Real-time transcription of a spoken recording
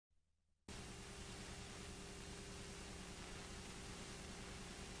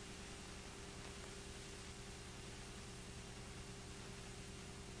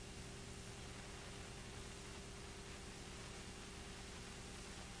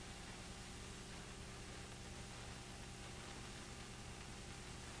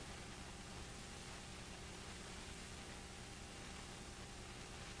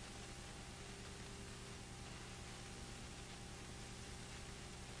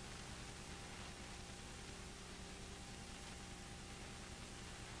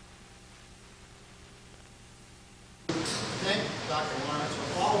Dr. Lawrence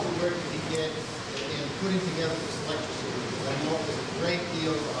for all the work that he did in putting together this lecture series. I know it was a great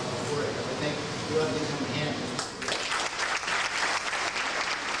deal of work, and I think you ought to give him a hand.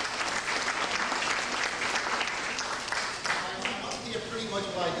 I'm up here pretty much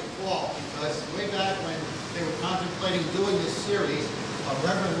by default, because way back when they were contemplating doing this series,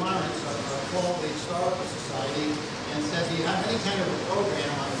 Reverend Lawrence called the Historical Society and said, do you have any kind of a program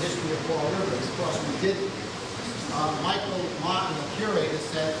on the history of Fall River? Of course, we didn't. Michael Martin, the curator,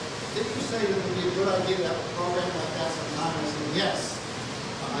 said, didn't you say that it would be a good idea to have a program like that sometime? And I said, yes.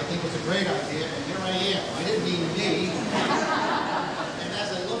 I think it's a great idea, and here I am. I didn't mean me. And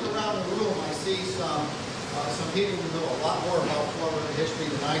as I look around the room, I see some people who know a lot more about Fall River history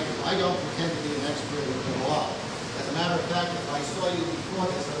than I do. I don't pretend to be an expert in the law. As a matter of fact, if I saw you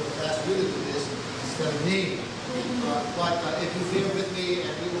before this, I would have asked you to do this instead of me. But if you bear with me,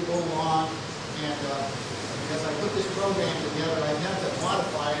 and we will go along, and as I put this program together, I had to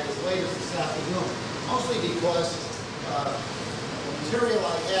modify it as late as this afternoon, mostly because the material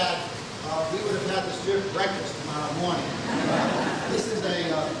I had, we would have had to serve breakfast tomorrow morning. This is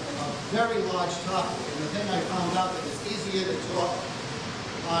a very large topic, and the thing I found out that it's easier to talk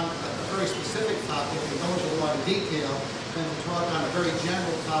on a very specific topic that goes into a lot of detail than to talk on a very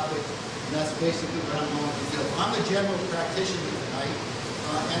general topic, and that's basically what I'm going to do. I'm the general practitioner tonight,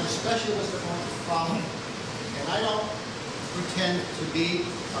 and the specialists are going to follow. And I don't pretend to be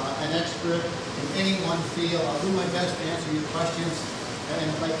an expert in any one field. I'll do my best to answer your questions, and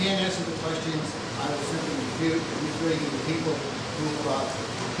if I can't answer the questions, I will simply refer you to people who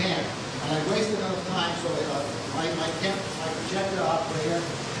can. And I wasted enough time, so my projector operator,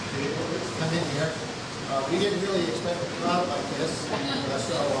 let's come in here. We didn't really expect a crowd like this, and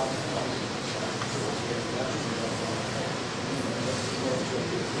so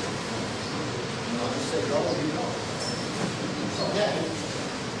I'll just say, oh, you know. Okay.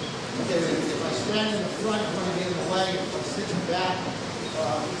 Okay, if I stand in the front, I'm going to be in the way. If I sit in the back,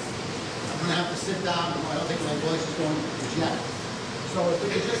 I'm going to have to sit down. I don't think my voice is going to project. So if we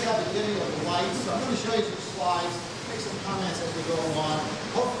could just have the dimming of the lights. I'm going to show you some slides, make some comments as we go along.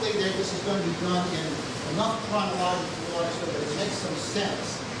 Hopefully this is going to be done in enough chronological order so that it makes some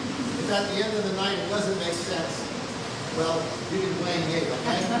sense. If at the end of the night it doesn't make sense, well, you can blame me,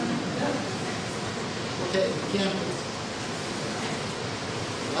 okay? Okay, cameras.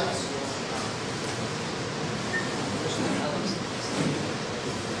 Lights.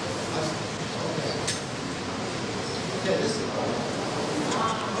 Okay, this is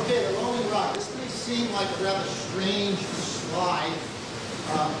okay, the Rolling Rock. This may seem like a rather strange slide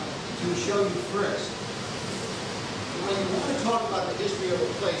to show you first. When you want to talk about the history of a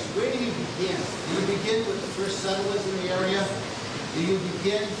place, where do you begin? Do you begin with the first settlers in the area? Do you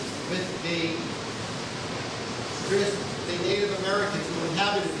begin with the Native Americans who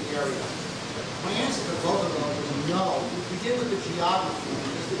inhabited the area? My answer to both of those is no. You begin with the geography,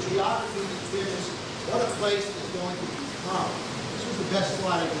 because the geography determines what a place is going to become. This was the best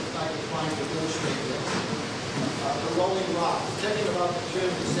slide I could find to illustrate this. The Rolling Rock, taking about the turn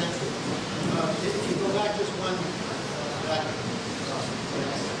of the century. If you go back just one back,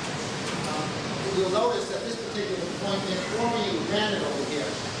 you'll notice that this particular point, they're forming granite over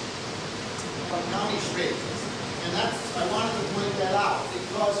here on County Street. And I wanted to point that out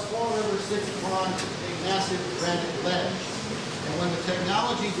because Fall River sits upon a massive granite ledge. And when the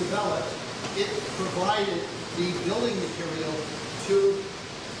technology developed, it provided the building material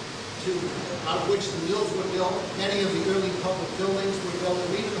out of which the mills were built, many of the early public buildings were built,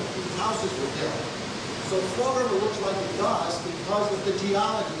 and even a few houses were built. So Fall River looks like it does because of the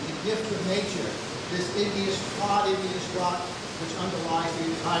geology, the gift of nature, this hard igneous rock which underlies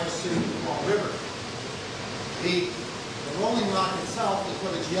the entire city of Fall River. The Rolling Rock itself is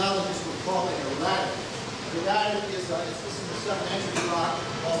what the geologists would call an erratic. Erratic is this is a sedimentary rock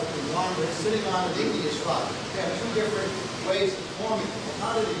called the longer, sitting on an igneous rock. They have two different ways of forming it. Well,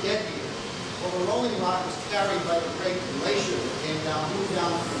 how did it get here? Well, the Rolling Rock was carried by the great glacier that came down, moved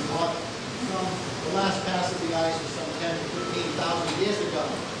down from the last pass of the ice was some 10 to 15,000 years ago.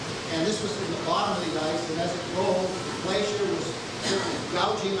 And this was in the bottom of the ice, and as it rolled, the glacier was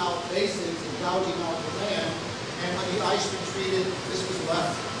gouging out basins and gouging out the land. And when the ice retreated, this was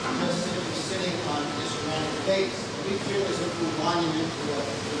left just simply sitting on this granite base. And we feel as if we're monument to the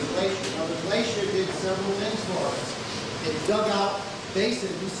glacier. Now, the glacier did several things for us. It dug out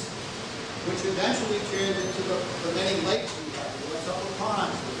basins, which eventually turned into the many lakes we have. The Wet'suwet'en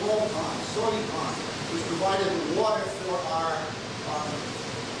ponds, the Wall Pond, Sody Pond, which provided the water for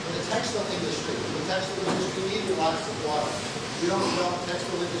the textile industry. The textile industry needed lots of water. You don't develop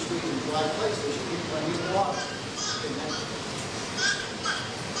textile industry in dry places. You need plenty of water.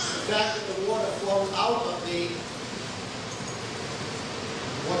 fact that the water flows out of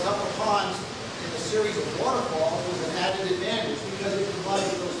what's upper ponds in a series of waterfalls was an added advantage because it provided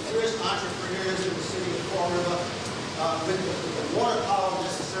those first entrepreneurs in the city of Fall River with the water power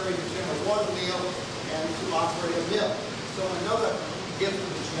necessary to turn a water wheel and to operate a mill. So another gift of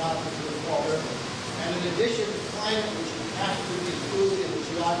the geography of Fall River. And in addition, the climate, which you have to include in the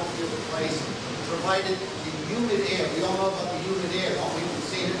geography of the place, provided the humid air. We all know about the humid air. We've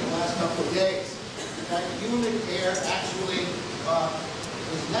seen it in the last couple of days. That humid air actually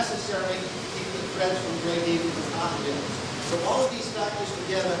was necessary to keep the threads from breaking the continent. So all of these factors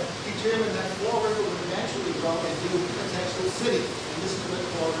together determined that Fall River would eventually grow into a potential city. And this is what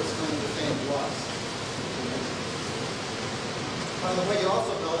Fall River's claim to fame was. By the way, you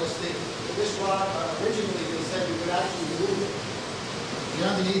also notice that this rock, originally they said you could actually move it. Get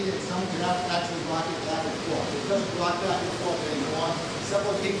underneath it, some cannot actually block it back and forth. It doesn't block back and forth anymore.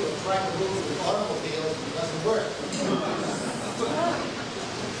 Several people have tried to move it with automobiles, and it doesn't work. Who are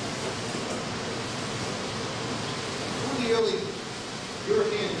the early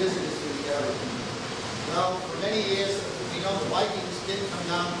European visitors to the area? Well, for many years, we know the Vikings didn't come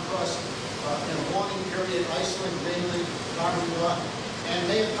down across in a warming period, Iceland, Greenland, Norway, and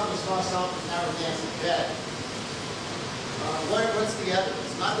they have come as far south as Narragansett Bay. What's the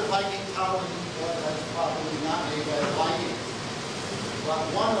evidence? Not the Viking Tower in Newport, that's probably not made by the Vikings. But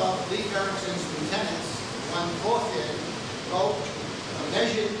one of Lee Erickson's lieutenants, one Corfin,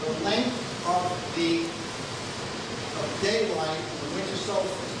 measured the length of the daylight of the winter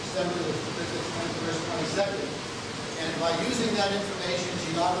solstice, December the 21st, 22nd. And by using that information,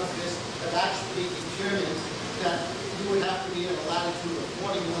 geographers have actually determined that you would have to be at a latitude of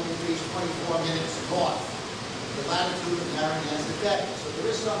 41 degrees, 24 minutes north, the latitude of Narragansett Bay. So there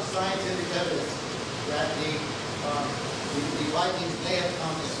is some scientific evidence that the Vikings may have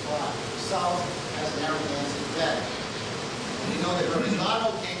come as far south as Narragansett Bay. And we know that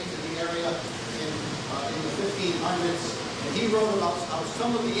Verrazano came into the area in the 1500s, and he wrote about how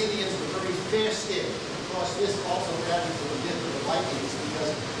some of the Indians were very fair-skinned. Of course, this also added to the myth of the Vikings,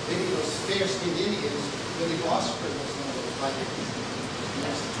 because maybe those fair-skinned Indians were the offspring of some of those Vikings.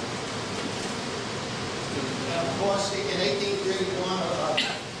 Next. And of course, in 1831, a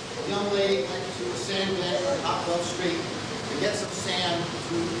young lady went to a sandbank on Hopwell Street to get some sand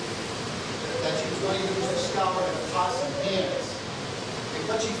that she was going to use to scour and pots and pans. And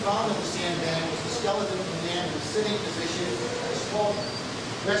what she found in the sandbank was the skeleton of a man in a sitting position, a small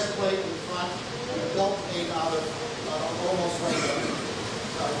breastplate in front, and a belt made out of almost like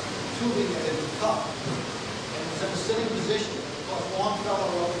a tubing that had been cut. And it was in a sitting position.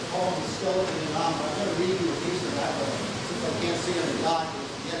 Longfellow wrote the poem The Skeleton in Armor. I'm going to read you a piece of that, but since I can't see it in the dark, you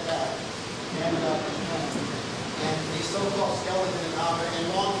can get that. And the so-called skeleton in armor, and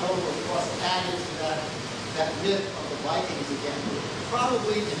Longfellow, of course, added to that myth of the Vikings again.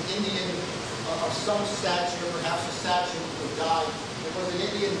 Probably an Indian of some stature, perhaps a Sachean who died. There was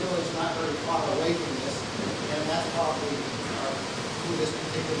an Indian village not very far away from this, and that's probably who this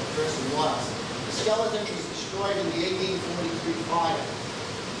particular person was. The skeleton was destroyed in the 1843 fire.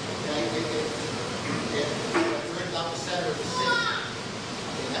 Okay, it burned out the center of the city.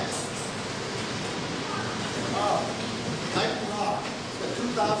 Okay, next. Knife Rock. It's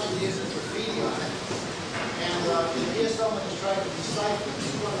got 2,000 years of graffiti on it. And here someone has tried to decipher.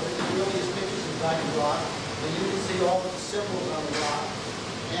 This is one of the earliest pictures of Knife Rock. And you can see all of the symbols on the rock.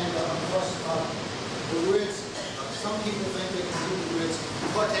 And of course, the words, some people think they can see the words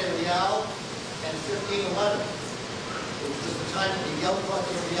Corte Real and 1511, which was the time that the yellow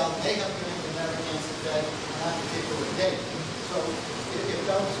Corte Real may have come into Narragansett Bay on that particular day. So if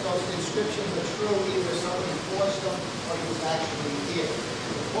those inscriptions are true, either somebody forged them or he was actually here.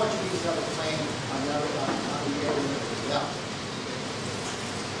 The Portuguese have a claim on the area as well.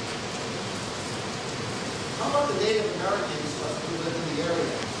 How about the Native Americans who live in the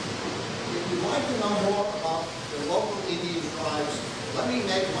area? If you'd like to know more about the local Indian tribes, let me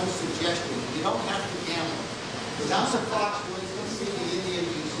make one suggestion. You don't have to gamble. Go down to Foxwoods and see the Indian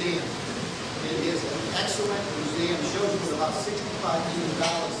Museum. It is an excellent museum. It shows you about $65 million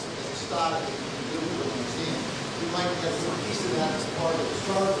as a start of the museum. You'd like to get a piece of that as part of the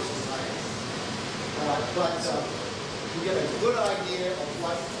Historical Society. But you get a good idea of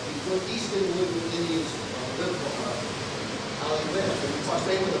what the good Eastern Indians lived for, how they lived. And of course,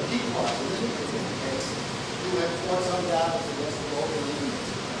 they were the Pequot in this particular case, who had fought some battles against the local Indians.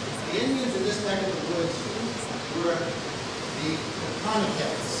 The Indians in this neck of the woods were the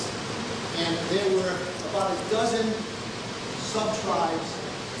Conoquets. And there were about a dozen sub-tribes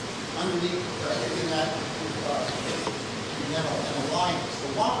underneath in that an alliance.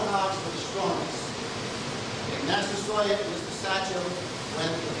 The Wampanoags were the strongest. Okay, Massasoit was the sachem when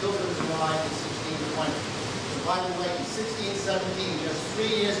the Pilgrims arrived in 1620. And by the way, in 1617, just 3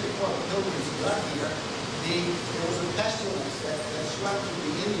 years before the Pilgrims left here, there was a pestilence that swept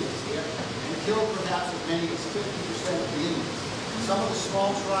through the Indians here and killed perhaps as many as 50% of the Indians. Some of the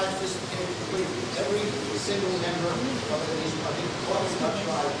small tribes disappeared completely. Every single member of these, I think, Wampanoag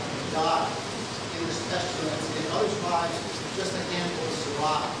tribe died in this pestilence. In other tribes, just a handful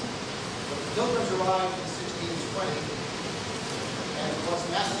survived. But the Pilgrims arrived in 1620, and of course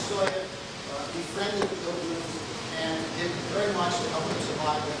Massasoit befriended the Pilgrims and did very much to help them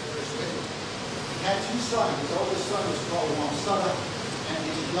survive their first visit. He had 2 sons. His oldest son was called Wamsutta, and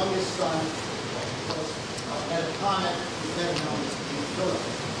his youngest son was Metacomet, who was better known as King Philip.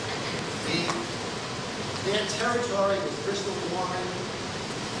 Their territory was Bristol, Warren,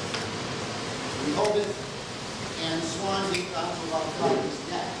 Rehoboth, and Swansea down to about Cotton's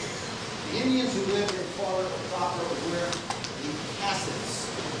Neck. The Indians who lived in Florida proper were the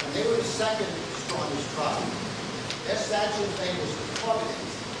Cassets, and they were the second strongest tribe. Their sachem's name was the Covenant,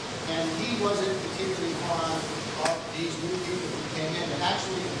 and he wasn't particularly fond of these new people who came in and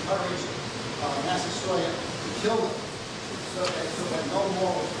actually encouraged Massasoit to kill them, so that no more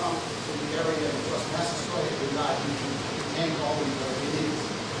would come to the area. Of course, Massasoit did not. He named all the Indians.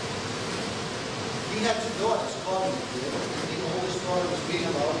 He had 2 daughters, Covenant did. The oldest daughter was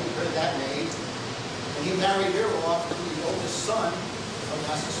Beelzebub, you heard that name, and he married her off to the oldest son of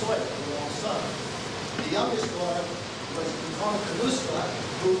Massasoit, the long son. The youngest daughter was Canuska,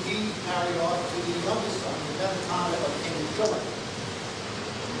 who he married off to the youngest son, the Metacomet of King Philip.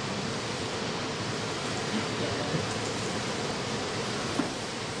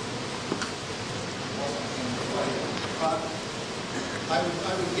 I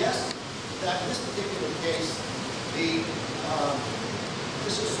would guess that in this particular case,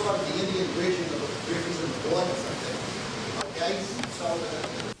 this is sort of the Indian version of the borders, I think. Okay, so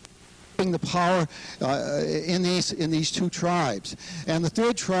the power in these 2 tribes, and the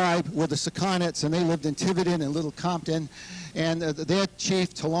 3rd tribe were the Sakonets, and they lived in Tiverton and Little Compton, and their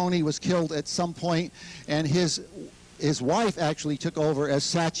chief Trelawney was killed at some point, and his wife actually took over as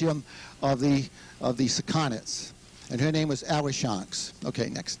sachem of the Sakonets, and her name was Awashanks. Okay,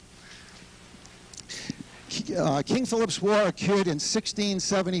 next. King Philip's War occurred in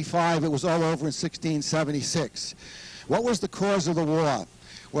 1675. It was all over in 1676. What was the cause of the war?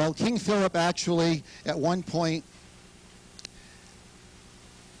 Well, King Philip actually, at one point,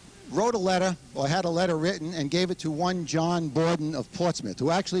 wrote a letter, or had a letter written, and gave it to one John Borden of Portsmouth, who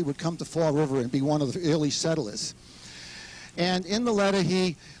actually would come to Fall River and be one of the early settlers. And in the letter,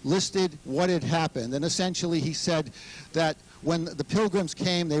 he listed what had happened. And essentially, he said that when the Pilgrims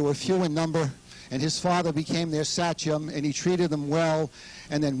came, they were few in number, and his father became their sachem, and he treated them well,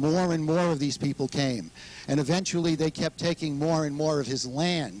 and then more and more of these people came. And eventually, they kept taking more and more of his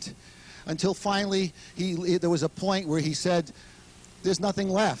land, until finally, there was a point where he said, there's nothing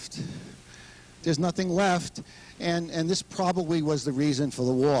left. There's nothing left, and this probably was the reason for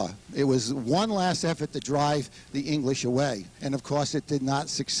the war. It was one last effort to drive the English away, and of course, it did not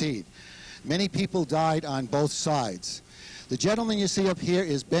succeed. Many people died on both sides. The gentleman you see up here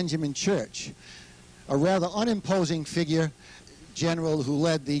is Benjamin Church, a rather unimposing figure, general who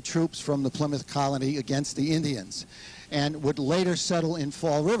led the troops from the Plymouth colony against the Indians, and would later settle in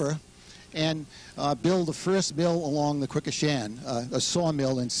Fall River and build the first mill along the Quequechan, a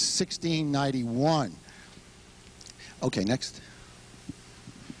sawmill in 1691. Okay, next.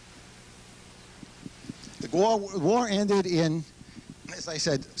 The war ended in, as I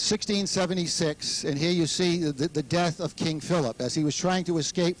said, 1676, and here you see the death of King Philip. As he was trying to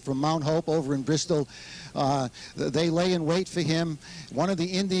escape from Mount Hope over in Bristol, they lay in wait for him. One of the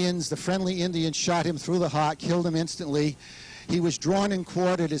Indians, the friendly Indians, shot him through the heart, killed him instantly. He was drawn and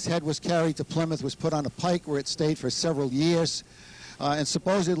quartered. His head was carried to Plymouth, was put on a pike where it stayed for several years. And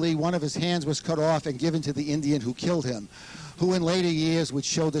supposedly one of his hands was cut off and given to the Indian who killed him, who in later years would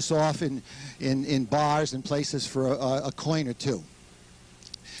show this off in bars and places for a coin or two.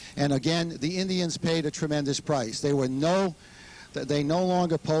 And again, the Indians paid a tremendous price. They no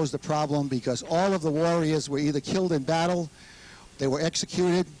longer posed a problem because all of the warriors were either killed in battle, they were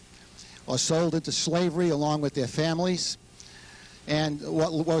executed, or sold into slavery along with their families. And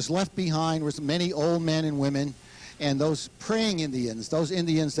what was left behind was many old men and women and those praying Indians, those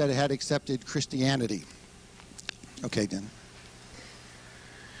Indians that had accepted Christianity. Okay, then.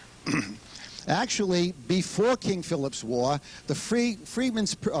 Actually, before King Philip's War, the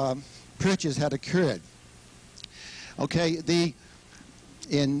freedmen's purchase had occurred. Okay, the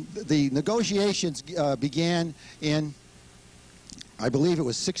negotiations began in I believe it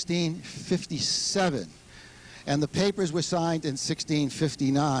was 1657. And the papers were signed in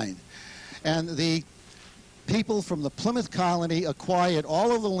 1659. And the people from the Plymouth colony acquired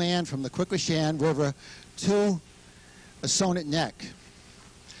all of the land from the Quequechan River to Sonnet Neck.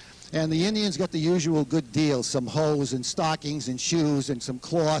 And the Indians got the usual good deal, some hose and stockings and shoes and some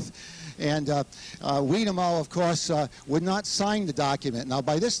cloth. And Wiedemoe, of course, would not sign the document. Now,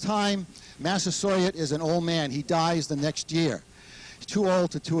 by this time, Massasoit is an old man. He dies the next year. He's too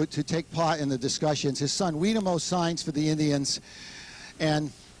old to take part in the discussions. His son, Wiedemoe, signs for the Indians. And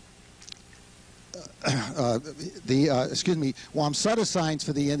Wamsutta signs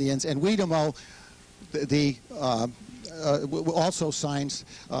for the Indians. And Wiedemoe, also signs,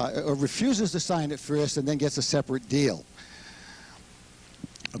 or refuses to sign it first and then gets a separate deal.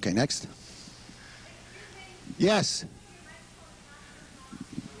 Okay, next. Yes.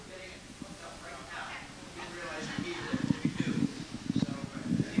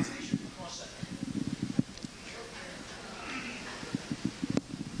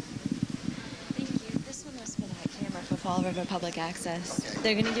 Fall River Public Access. Okay.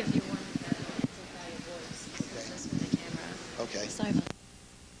 They're going to give you one by your voice. Okay. Just with the camera. Okay. Sorry about that.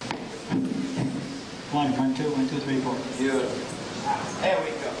 1, 2, 1, 2, 3, 4. Beautiful. There we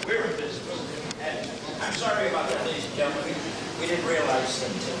go. We're in business. And I'm sorry about that, ladies and gentlemen. We didn't realize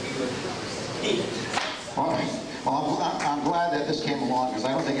that we would need it. All right. Well, I'm glad that this came along because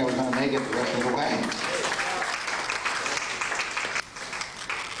I don't think I was going to make it the rest of the way.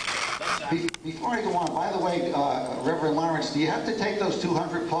 Before I go on, by the way, Reverend Lawrence, do you have to take those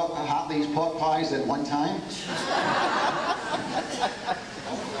 200 these pork pies at one time?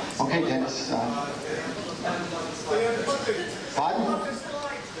 Okay, Dennis. Pardon?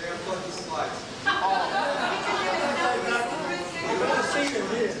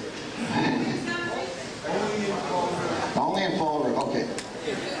 Only in Fall River, okay.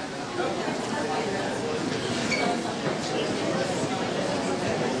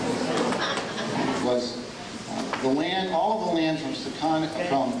 Was the land, all of the land from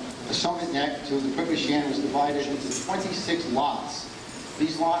the Sonnet Neck to the Quequechan was divided into 26 lots.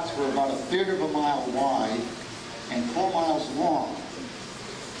 These lots were about 1/3 of a mile wide and 4 miles long.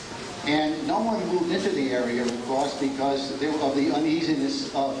 And no one moved into the area, of course, because of the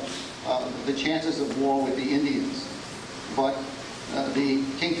uneasiness of the chances of war with the Indians. But the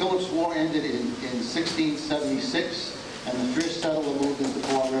King Philip's War ended in 1676, and the first settler moved into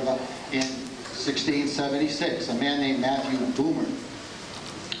Fall River in 1676, a man named Matthew Boomer.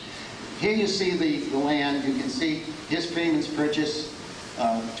 Here you see the land. You can see his Freeman's Purchase,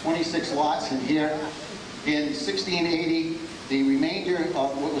 26 lots in here. In 1680, the remainder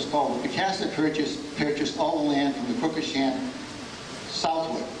of what was called the Picasset Purchase purchased all the land from the Quequechan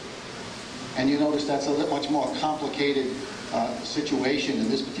southward. And you notice that's a much more complicated situation in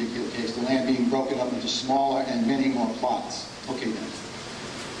this particular case, the land being broken up into smaller and many more plots. Okay, then.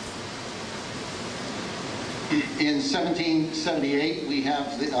 In 1778, we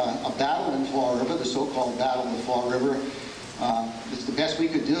have a battle in Fall River, the so-called Battle of Fall River. It's the best we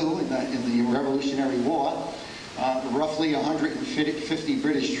could do in the Revolutionary War. Roughly 150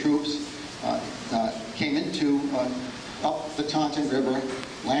 British troops came up the Taunton River,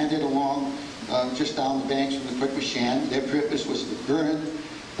 landed along just down the banks from the Quequechan. Their purpose was to burn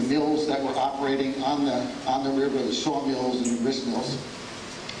the mills that were operating on the river, the sawmills and the grist mills.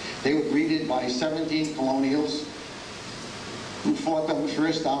 They were greeted by 17 colonials who fought them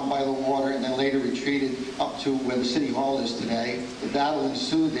first down by the water and then later retreated up to where the city hall is today. The battle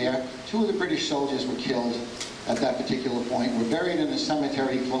ensued there. 2 of the British soldiers were killed at that particular point, were buried in a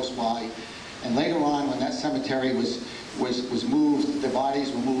cemetery close by. And later on, when that cemetery was moved, the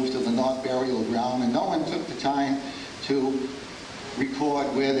bodies were moved to the North Burial Ground, and no one took the time to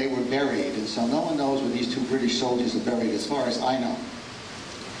record where they were buried. And so no one knows where these 2 British soldiers are buried, as far as I know.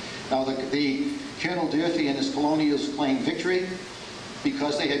 Now, the Colonel Durfee and his colonials claimed victory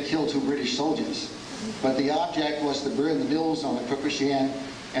because they had killed 2 British soldiers. But the object was to burn the mills on the Quequechan,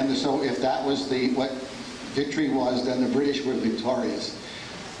 and so if that was what victory was, then the British were victorious.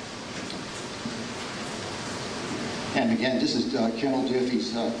 And again, this is Colonel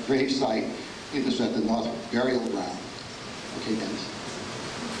Durfee's grave site. This was at the North Burial Ground. Okay, Dennis.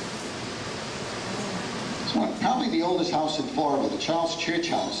 It's probably the oldest house in Fall River, the Charles Church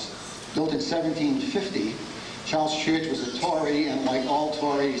House, built in 1750. Charles Church was a Tory, and like all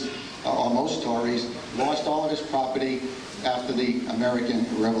Tories, or most Tories, lost all of his property after the American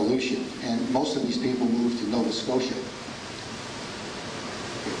Revolution. And most of these people moved to Nova Scotia.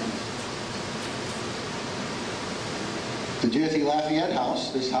 The Durfee Lafayette House,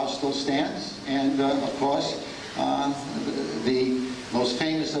 this house still stands, and of course, the most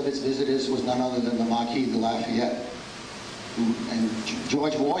famous of its visitors was none other than the Marquis de Lafayette. And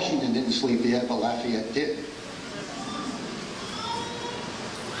George Washington didn't sleep there, but Lafayette did.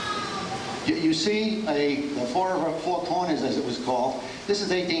 You see the Four Corners, as it was called. This is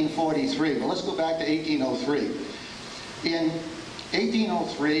 1843, but let's go back to 1803. In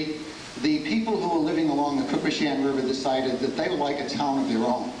 1803, the people who were living along the Congressional River decided that they would like a town of their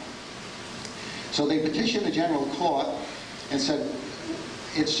own. So they petitioned the General Court and said,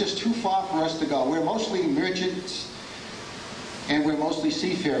 it's just too far for us to go. We're mostly merchants and we're mostly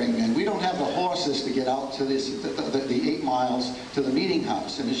seafaring men. We don't have the horses to get out to the 8 miles to the meeting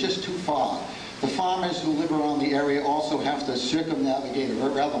house, and it's just too far. The farmers who live around the area also have to circumnavigate a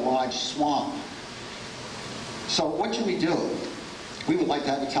rather large swamp. So what should we do? We would like to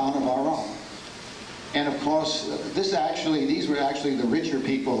have a town of our own. And of course, these were actually the richer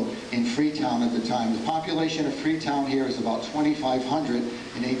people in Freetown at the time. The population of Freetown here is about 2,500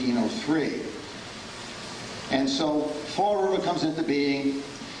 in 1803. And so Fall River comes into being,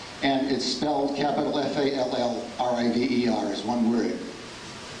 and it's spelled capital F-A-L-L-R-I-V-E-R as one word.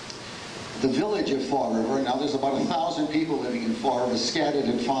 The village of Fall River, now there's about 1,000 people living in Fall River, scattered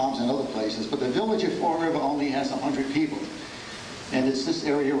in farms and other places, but the village of Fall River only has 100 people. And it's this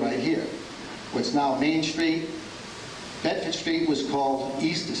area right here. What's now Main Street. Bedford Street was called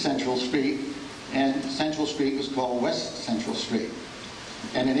East Central Street, and Central Street was called West Central Street.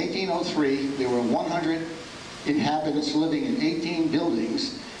 And in 1803, there were 100 inhabitants living in 18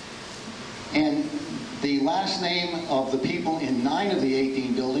 buildings, and the last name of the people in 9 of the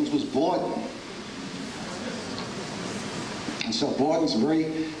 18 buildings was Borden. And so Borden's a very,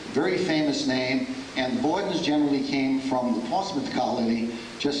 very famous name, and Bordens generally came from the Portsmouth colony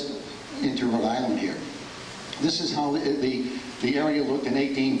just into Rhode Island here. This is how the area looked in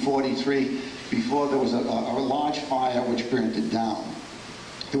 1843 before there was a large fire which burnt it down.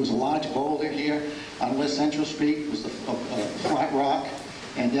 There was a large boulder here on West Central Street. It was the flat rock,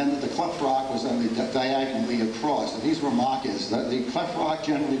 and then the cleft rock was on the diagonally across. And these were markers. The cleft rock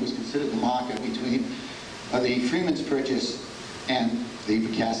generally was considered the marker between the Freeman's Purchase and the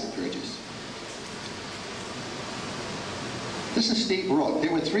Picasso Purchase. This is Steep Brook.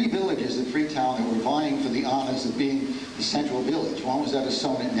 There were 3 villages in Freetown that were vying for the honors of being the central village. One was at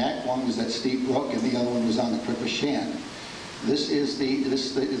Assonet Neck, one was at Steep Brook, and the other one was on the Quipashan. This is the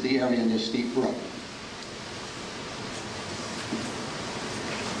area near Steep Brook.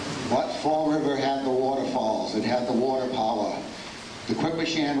 But Fall River had the waterfalls. It had the water power. The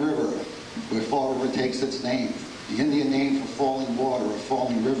Quipashan River, where Fall River takes its name, the Indian name for falling water or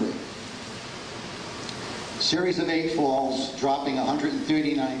falling river. A series of 8 falls dropping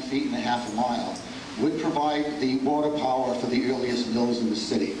 139 feet and a half a mile would provide the water power for the earliest mills in the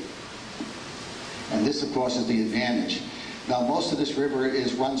city. And this, of course, is the advantage. Now, most of this river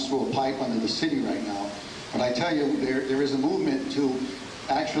runs through a pipe under the city right now. But I tell you, there is a movement to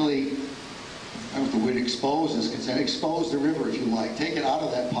actually, I don't know if the word expose is concerned, expose the river, if you like. Take it out of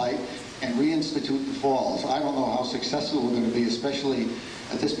that pipe and reinstitute the falls. I don't know how successful we're going to be, especially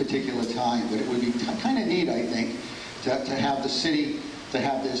at this particular time, but it would be kind of neat, I think, to have the city, to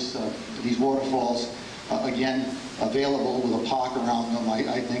have these waterfalls again available with a park around them.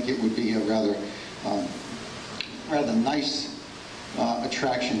 I think it would be a rather nice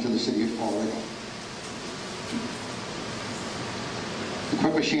attraction to the city of Fall River. The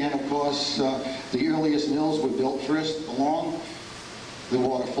Quipashan, of course, the earliest mills were built first along the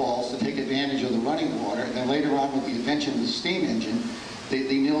waterfalls to take advantage of the running water, and then later on with the invention of the steam engine,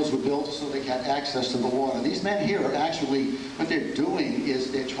 the mills were built so they had access to the water. These men here are actually, what they're doing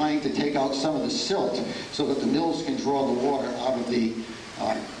is they're trying to take out some of the silt so that the mills can draw the water out of the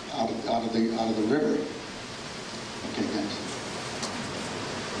river. Okay, guys.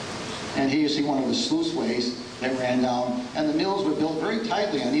 And here you see one of the sluiceways that ran down, and the mills were built very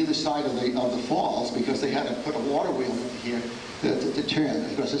tightly on either side of the falls because they had to put a water wheel in here to turn,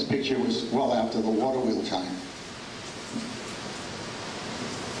 because this picture was well after the water wheel time.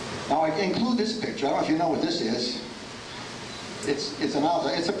 Now I include this picture. I don't know if you know what this is.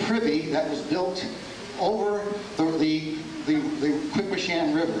 It's a privy that was built over the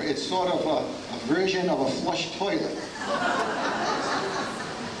Quipashan River. It's sort of a version of a flush toilet.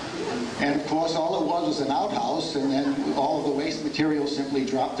 And of course, all it was an outhouse, and then all of the waste material simply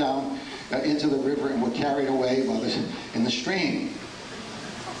dropped down into the river and were carried away in the stream.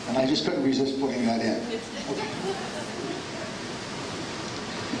 And I just couldn't resist putting that in. Okay.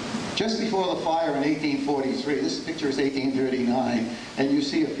 Just before the fire in 1843, this picture is 1839, and you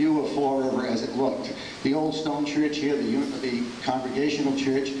see a view of Fall River as it looked. The old stone church here, the Congregational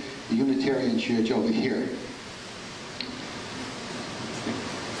church, the Unitarian church over here.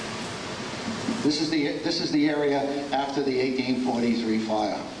 This is the area after the 1843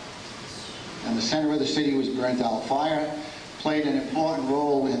 fire. And the center of the city was burnt out. Fire played an important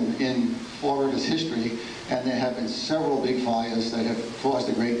role in Fall River's history, and there have been several big fires that have caused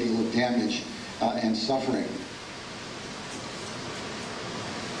a great deal of damage and suffering.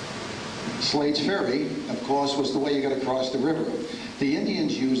 Slade's Ferry, of course, was the way you got across the river. The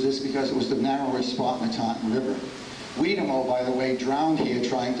Indians used this because it was the narrowest spot in the Taunton River. Weedamo, by the way, drowned here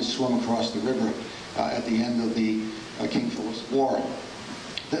trying to swim across the river at the end of the King Philip's War.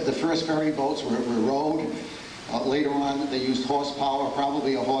 The first ferry boats were rowed. Later on, they used horsepower,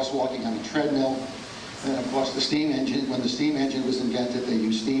 probably a horse walking on a treadmill. And of course, the steam engine, when the steam engine was invented, they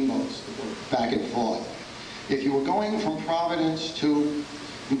used steamboats to go back and forth. If you were going from Providence to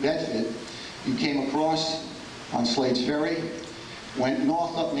New Bedford, you came across on Slade's Ferry, went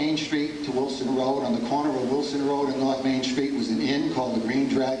north up Main Street to Wilson Road. On the corner of Wilson Road and North Main Street was an inn called the Green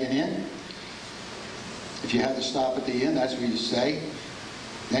Dragon Inn. If you had to stop at the inn, that's where you stay.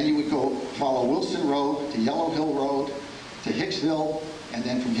 Then you would go follow Wilson Road to Yellow Hill Road to Hicksville, and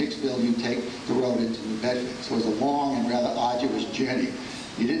then from Hicksville you take the road into New Bedford. So it was a long and rather arduous journey.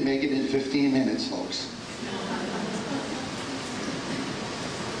 You didn't make it in 15 minutes, folks.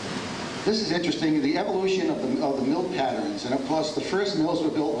 This is interesting, the evolution of the mill patterns. And of course, the first mills were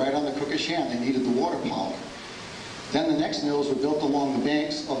built right on the Congressional. They needed the water power. Then the next mills were built along the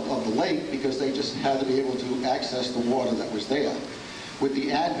banks of the lake because they just had to be able to access the water that was there. With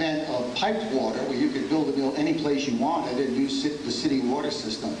the advent of piped water, where you could build a mill any place you wanted and use the city water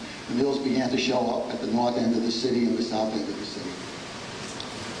system, the mills began to show up at the north end of the city and the south end of the city.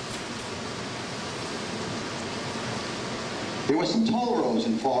 There were some toll roads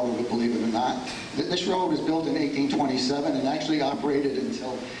in Fall River, believe it or not. This road was built in 1827 and actually operated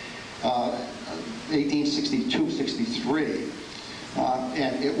until 1862-63.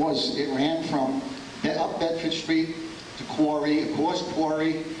 And it ran from up Bedford Street to Quarry, across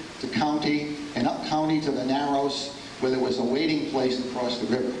Quarry to County, and up County to the Narrows, where there was a waiting place across the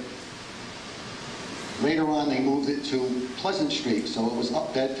river. Later on, they moved it to Pleasant Street, so it was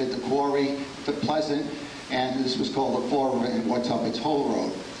up Bedford to Quarry to Pleasant, and this was called the Fall River and Watuppa Toll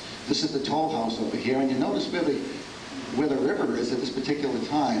Road. This is the toll house over here, and you notice where the river is at this particular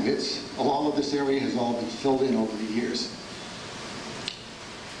time. All of this area has all been filled in over the years.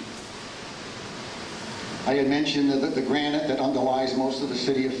 I had mentioned the granite that underlies most of the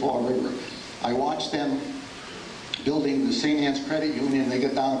city of Fall River. I watched them building the St. Anne's Credit Union. They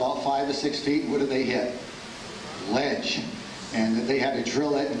got down about 5 or 6 feet. What did they hit? Ledge. And they had to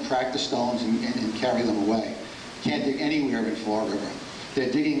drill it and crack the stones and carry them away. Can't dig anywhere in Fall River. They're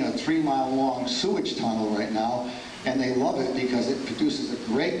digging a 3-mile-long sewage tunnel right now, and they love it because it produces a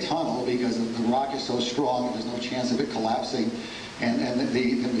great tunnel because the rock is so strong and there's no chance of it collapsing. And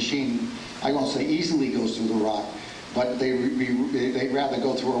the machine, I won't say easily goes through the rock, but they'd rather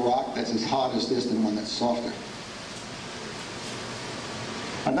go through a rock that's as hard as this than one that's softer.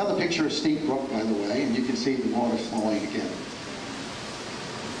 Another picture of Steep Brook, by the way, and you can see the water flowing again.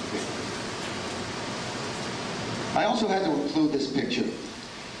 I also had to include this picture.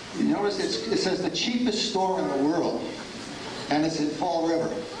 You notice it says the cheapest store in the world, and it's in Fall River.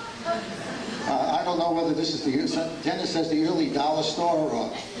 I don't know whether this is Dennis says the early dollar store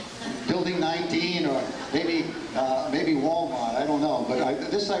or Building 19 or maybe Walmart, I don't know.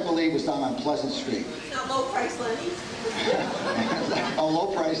 But this, I believe, was done on Pleasant Street. It's not low price Lenny. A low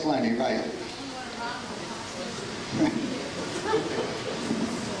price Lenny, right.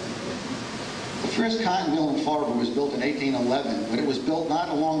 The first cotton mill in Fall River was built in 1811, but it was built not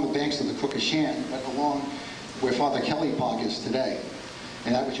along the banks of the Congressional, but along where Father Kelly Park is today,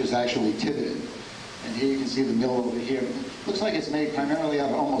 and that which was actually Tiverton. And here you can see the mill over here. Looks like it's made primarily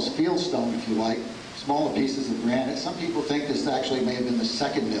out of almost fieldstone, if you like, smaller pieces of granite. Some people think this actually may have been the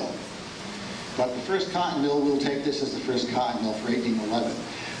second mill. But the first cotton mill, we'll take this as the first cotton mill for 1811.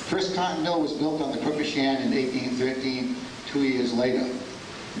 First cotton mill was built on the Congressional in 1813, 2 years later.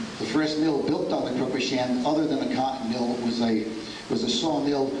 The first mill built on the Congressional, other than a cotton mill, was a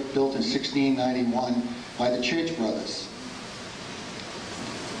sawmill built in 1691 by the Church Brothers.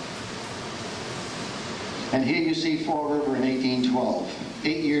 And here you see Fall River in 1812,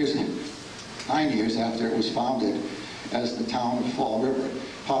 9 years after it was founded as the town of Fall River.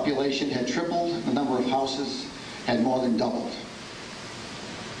 Population had tripled, the number of houses had more than doubled.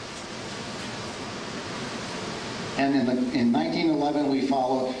 And in 1911,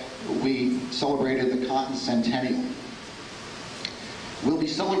 we celebrated the Cotton Centennial. We'll be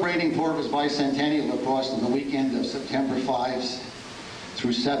celebrating Fall River's bicentennial, of course, on the weekend of September 5th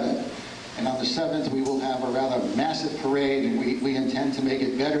through 7th. And on the 7th, we will have a rather massive parade, and we intend to make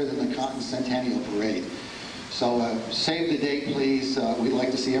it better than the Cotton Centennial Parade. So save the date, please. We'd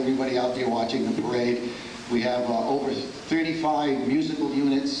like to see everybody out there watching the parade. We have over 35 musical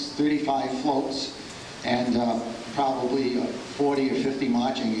units, 35 floats, and probably 40 or 50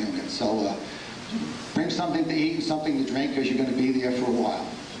 marching units. So bring something to eat and something to drink, because you're going to be there for a while.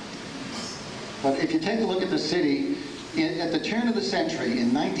 But if you take a look at the city, at the turn of the century,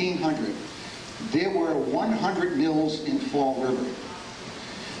 in 1900, there were 100 mills in Fall River.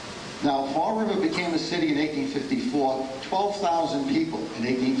 Now, Fall River became a city in 1854, 12,000 people in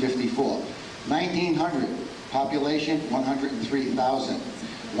 1854. 1900, population 103,000.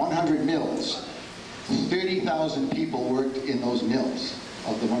 100 mills, 30,000 people worked in those mills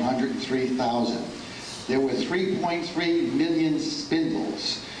of the 103,000. There were 3.3 million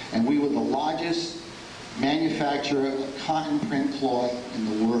spindles, and we were the largest manufacturer of cotton print cloth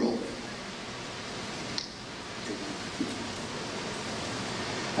in the world.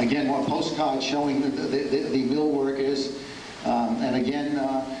 Again, more postcards showing the mill workers, and again,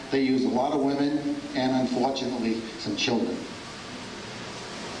 they used a lot of women and, unfortunately, some children.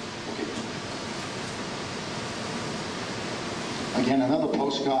 Okay. Again, another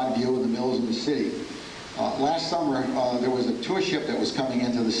postcard view of the mills in the city. Last summer, there was a tour ship that was coming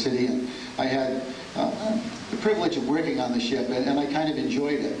into the city, and I had the privilege of working on the ship, and I kind of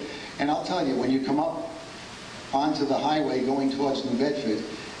enjoyed it. And I'll tell you, when you come up onto the highway going towards New Bedford,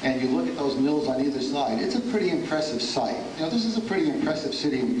 and you look at those mills on either side, it's a pretty impressive sight. You know, this is a pretty impressive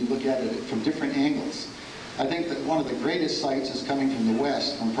city when you look at it from different angles. I think that one of the greatest sights is coming from the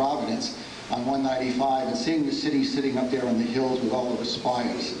west, from Providence, on 195, and seeing the city sitting up there on the hills with all of the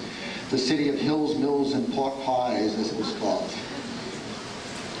spires. The city of hills, mills, and pork pies, as it was called.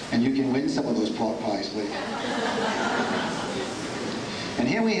 And you can win some of those pork pies later. And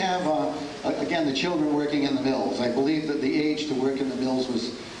here we have, again, the children working in the mills. I believe that the age to work in the mills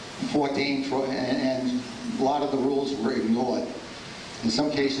was 14, and a lot of the rules were ignored. In some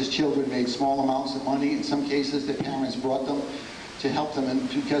cases, children made small amounts of money. In some cases, their parents brought them to help them, and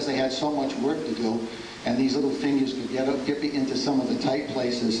because they had so much work to do, and these little fingers could get into some of the tight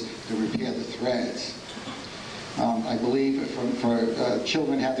places to repair the threads. I believe for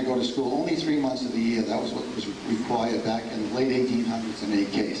children had to go to school only 3 months of the year. That was what was required back in the late 1800s in any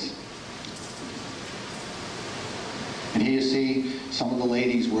case. And here you see some of the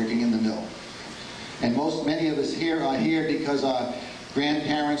ladies working in the mill. And many of us here are here because our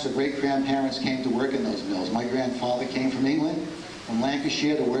grandparents or great-grandparents came to work in those mills. My grandfather came from England, from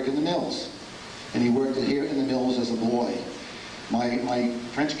Lancashire, to work in the mills. And he worked here in the mills as a boy. My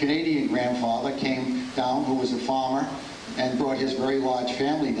French-Canadian grandfather came down, who was a farmer, and brought his very large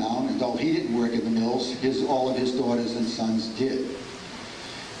family down, and though he didn't work in the mills, all of his daughters and sons did.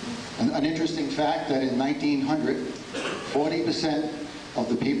 An interesting fact that in 1900, 40% of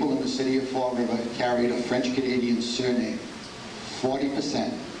the people in the city of Fall River carried a French-Canadian surname.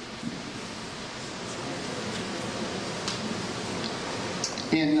 40%.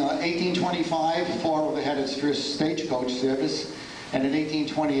 In 1825, Fall River had its first stagecoach service, and in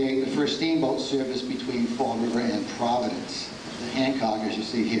 1828, the first steamboat service between Fall River and Providence, the Hancock, as you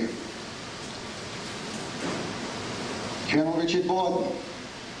see here. Colonel Richard Borden,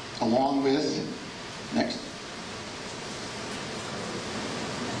 along with, next.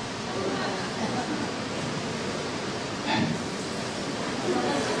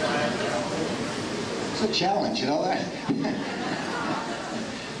 It's a challenge, you know that?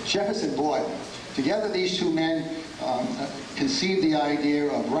 Jefferson Borden. Together, these two men conceived the idea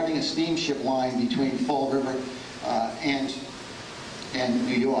of running a steamship line between Fall River and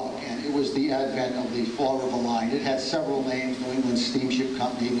New York. And it was the advent of the Fall River line. It had several names: New England Steamship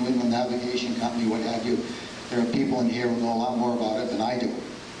Company, New England Navigation Company, what have you. There are people in here who know a lot more about it than I do.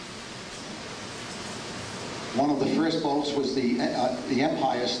 One of the first boats was the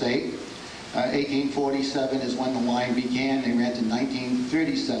Empire State. 1847 is when the line began. They ran to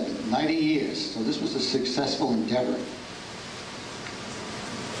 1937, 90 years. So this was a successful endeavor.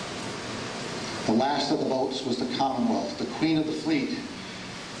 The last of the boats was the Commonwealth, the queen of the fleet.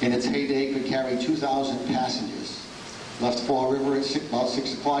 In its heyday, could carry 2,000 passengers. Left Fall River at about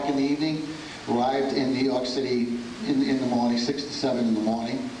 6 o'clock in the evening, arrived in New York City in the morning, 6 to 7 in the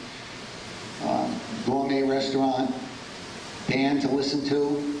morning. Gourmet restaurant, band to listen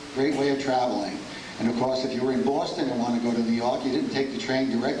to, great way of traveling. And of course, if you were in Boston and wanted to go to New York, you didn't take the train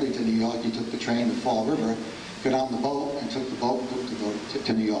directly to New York, you took the train to Fall River, got on the boat, and took the boat to go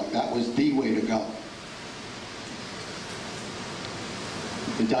to New York. That was the way to go.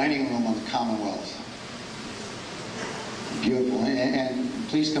 The dining room on the Commonwealth. Beautiful. And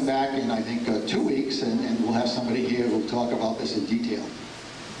please come back in, I think, 2 weeks, and we'll have somebody here who will talk about this in detail.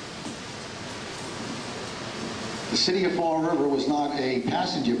 The city of Fall River was not a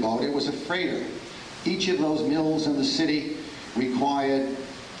passenger boat, it was a freighter. Each of those mills in the city required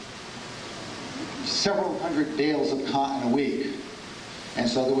several hundred bales of cotton a week. And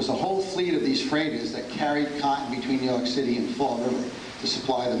so there was a whole fleet of these freighters that carried cotton between New York City and Fall River to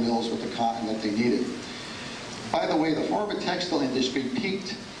supply the mills with the cotton that they needed. By the way, the Fall River textile industry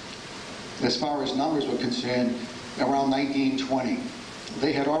peaked, as far as numbers were concerned, around 1920.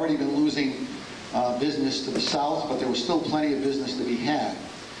 They had already been losing business to the south, but there was still plenty of business to be had.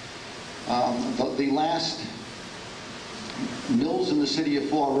 The last mills in the city of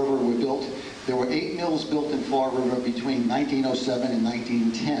Fall River were built. There were 8 mills built in Fall River between 1907 and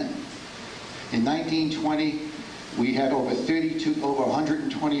 1910. In 1920, we had over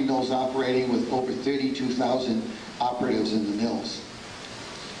 120 mills operating with over 32,000 operatives in the mills.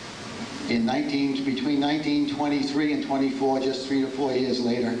 Between 1923 and 24, just 3 to 4 years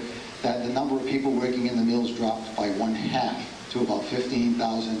later, that the number of people working in the mills dropped by 1/2 to about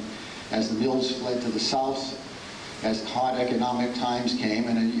 15,000 as the mills fled to the south, as hard economic times came,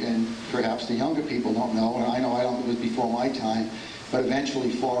 and perhaps the younger people don't know, and I know it was before my time, but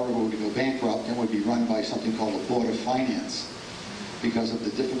eventually Fall River would go bankrupt and would be run by something called a Board of Finance because of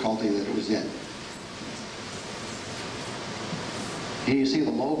the difficulty that it was in. Here you see the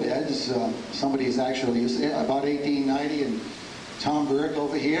low beds. Somebody is actually, about 1890, and Tom Burke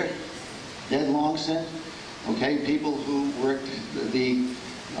over here, Ed Longson, okay, people who worked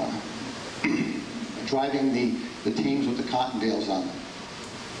driving the teams with the cotton bales on them.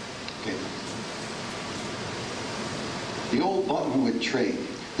 Okay. The old buttonwood tree.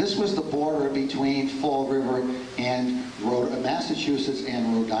 This was the border between Fall River and Massachusetts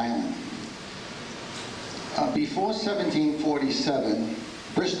and Rhode Island. Before 1747,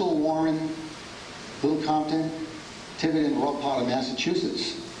 Bristol, Warren, Little Compton, Tiverton were all part of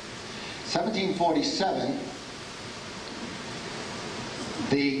Massachusetts. 1747,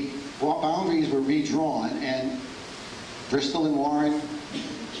 the boundaries were redrawn, and Bristol and Warren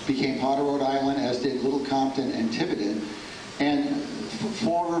became part of Rhode Island, as did Little Compton and Tiverton, and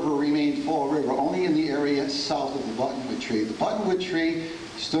Fall River remained Fall River only in the area south of the Buttonwood Tree. The Buttonwood Tree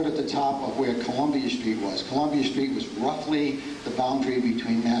stood at the top of where Columbia Street was. Columbia Street was roughly the boundary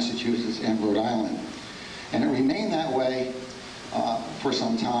between Massachusetts and Rhode Island, and it remained that way for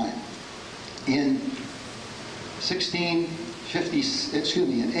some time. In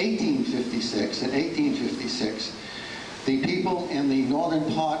 1856, the people in the northern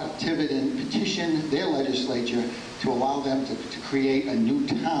part of Tiverton petitioned their legislature to allow them to create a new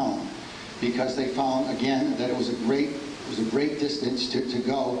town, because they found, again, that it was a great distance to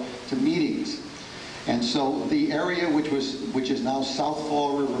go to meetings. And so the area which is now South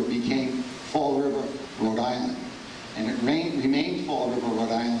Fall River became Fall River, Rhode Island. And it remained Fall River,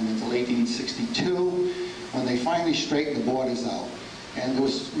 Rhode Island until 1862, when they finally straightened the borders out. And there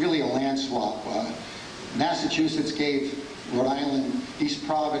was really a land swap. Massachusetts gave Rhode Island East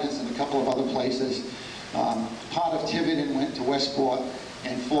Providence and a couple of other places. Part of Tiverton went to Westport,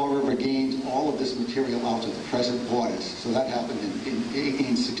 and Fall River gained all of this material out to the present borders. So that happened in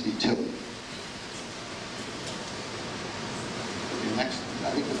 1862. Next,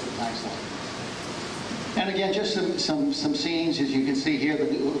 I think that's the next slide. And again, just some scenes, as you can see here,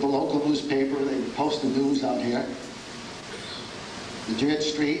 the local newspaper, they post the news out here. The dirt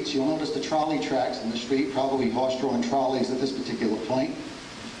streets, you'll notice the trolley tracks in the street, probably horse-drawn trolleys at this particular point.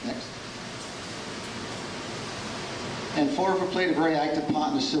 Next. And Fall River played a very active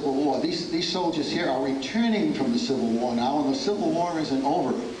part in the Civil War. These soldiers here are returning from the Civil War now, and the Civil War isn't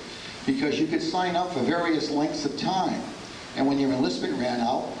over, because you could sign up for various lengths of time. And when your enlistment ran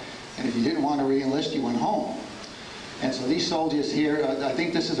out, and if you didn't want to re-enlist, you went home. And so these soldiers here, I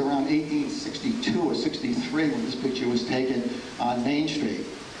think this is around 1862 or 63 when this picture was taken on Main Street.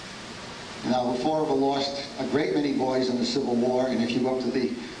 Now, Fall River lost a great many boys in the Civil War, and if you go up to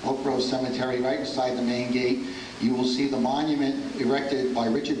the Oak Grove Cemetery right inside the main gate, you will see the monument erected by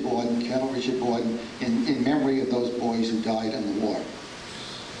Richard Borden, Colonel Richard Borden, in memory of those boys who died in the war.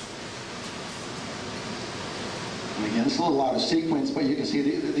 And again, it's a little out of sequence, but you can see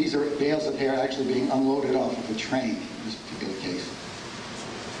these are bales of hair actually being unloaded off of a train in this particular case.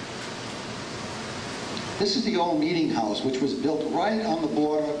 This is the old meeting house, which was built right on the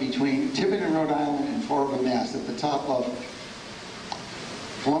border between Tiverton, Rhode Island, and Fall River, Mass, at the top of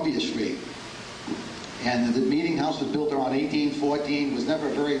Columbia Street. And the meeting house was built around 1814, was never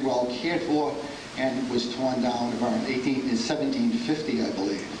very well cared for, and was torn down around 1750, I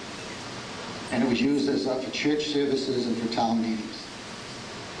believe. And it was used as for church services and for town meetings.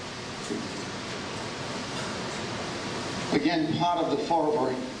 Again, part of the Fall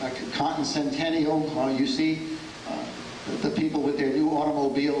River Cotton Centennial, you see the people with their new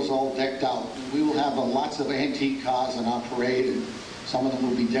automobiles all decked out. We will have lots of antique cars in our parade, and some of them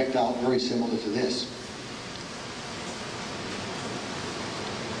will be decked out very similar to this.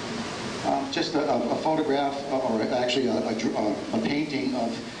 Just a photograph, or actually a painting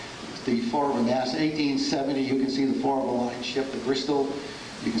of the Fall River Mass, 1870. You can see the Fall River line ship, the Bristol.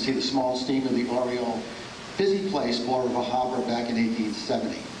 You can see the small steamer, the Oriole. Busy place, Fall River Harbor, back in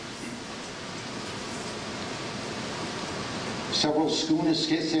 1870. Several schooners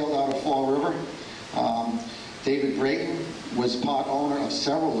sailed out of Fall River. David Brayton was part owner of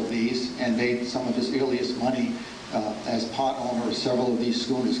several of these and made some of his earliest money as part owner of several of these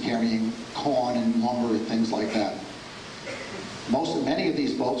schooners carrying corn and lumber and things like that. Many of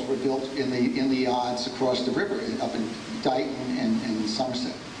these boats were built in the yards across the river, up in Dighton and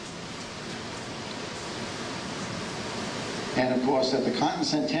Somerset. And of course, at the Cotton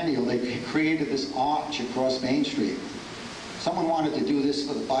Centennial, they created this arch across Main Street. Someone wanted to do this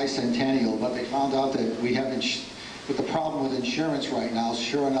for the bicentennial, but they found out that we have, with the problem with insurance right now,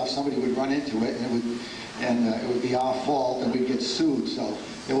 sure enough, somebody would run into it, and it would be our fault, and we'd get sued. So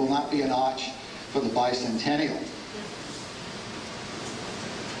there will not be an arch for the bicentennial.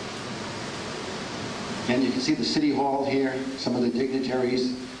 And you can see the City Hall here, some of the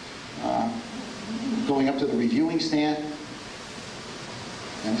dignitaries going up to the reviewing stand.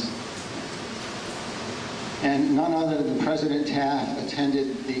 Yes. And none other than President Taft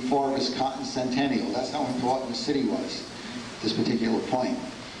attended the Fall River Cotton Centennial. That's how important the city was at this particular point.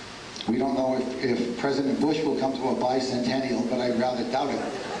 We don't know if President Bush will come to a bicentennial, but I rather doubt it.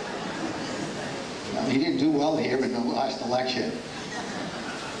 He didn't do well here in the last election.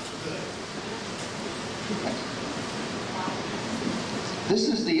 This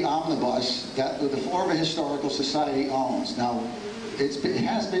is the omnibus that the Fall River Historical Society owns. Now, it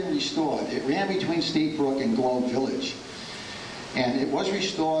has been restored. It ran between Steep Brook and Globe Village. And it was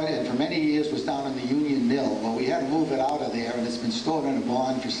restored, and for many years was down in the Union Mill. Well, we had to move it out of there, and it's been stored in a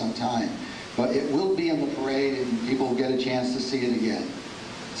barn for some time. But it will be in the parade, and people will get a chance to see it again.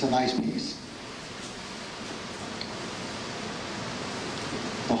 It's a nice piece.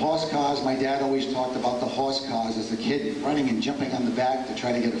 The horse cars, my dad always talked about the horse cars as a kid, running and jumping on the back to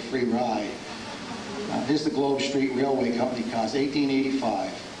try to get a free ride. Here's the Globe Street Railway Company cars, 1885.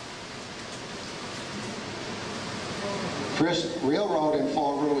 First railroad in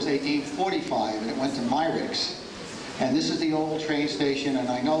Fall River was 1845, and it went to Myrick's. And this is the old train station, and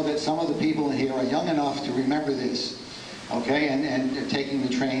I know that some of the people in here are young enough to remember this, okay, and taking the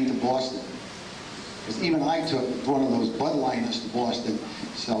train to Boston. Because even I took one of those Budliners to Boston,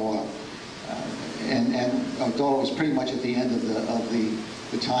 so, and although it was pretty much at the end of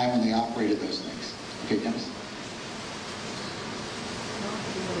the time when they operated those things. Okay, Dennis?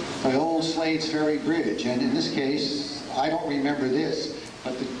 The old Slade's Ferry Bridge, and in this case, I don't remember this,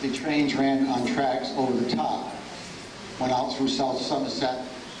 but the trains ran on tracks over the top, went out through South Somerset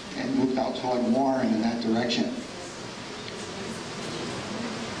and moved out toward Warren in that direction.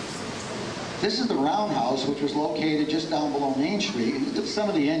 This is the roundhouse, which was located just down below Main Street. And look at some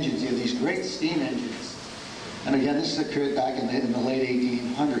of the engines here, these great steam engines. And again, this occurred back in the late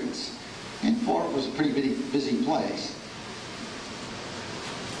 1800s. And Fall River was a pretty busy place.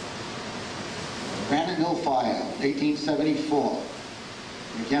 Granite Mill Fire, 1874.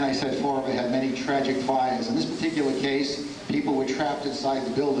 Again, I said Fall River had many tragic fires. In this particular case, people were trapped inside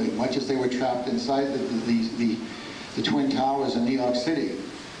the building, much as they were trapped inside the Twin Towers in New York City.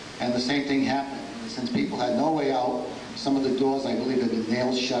 And the same thing happened. Since people had no way out, some of the doors, I believe, had been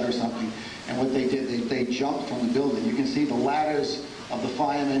nailed shut or something. And what they did, they jumped from the building. You can see the ladders of the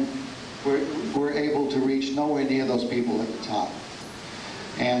firemen were able to reach nowhere near those people at the top.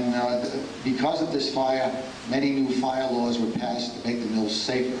 And because of this fire, many new fire laws were passed to make the mills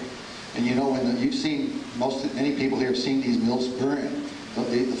safer. And you know, when you've seen, many people here have seen these mills burn.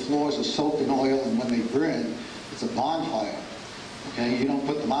 The floors are soaked in oil, and when they burn, it's a bonfire. Okay, you don't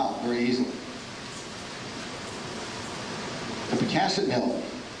put them out very easily. The Pecasset Mill,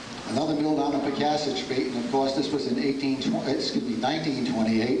 another mill down on Pecasset Street, and of course this was in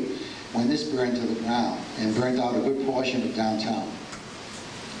 1928 when this burned to the ground and burned out a good portion of downtown.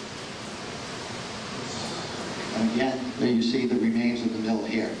 And again, there you see the remains of the mill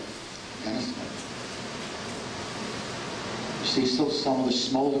here. Dennis? You see still some of the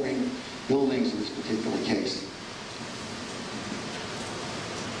smoldering buildings in this particular case.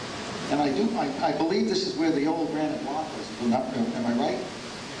 And I believe this is where the old granite block was. Am I right?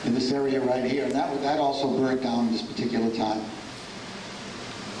 In this area right here. And that also burned down this particular time.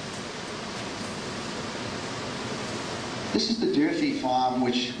 This is the Durfee Farm,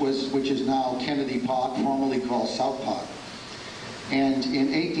 which is now Kennedy Park, formerly called South Park. And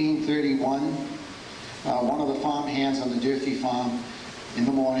in 1831, one of the farm hands on the Durfee farm in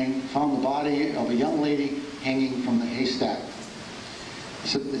the morning found the body of a young lady hanging from the haystack.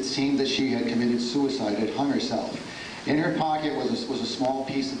 So it seemed that she had committed suicide, had hung herself. In her pocket was a small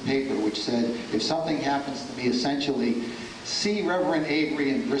piece of paper which said, if something happens to me, essentially, see Reverend Avery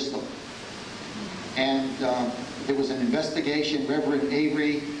in Bristol. And there was an investigation. Reverend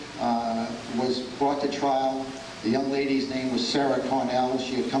Avery was brought to trial. The young lady's name was Sarah Cornell.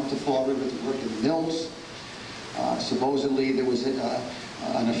 She had come to Fall River to work in the mills. Supposedly there was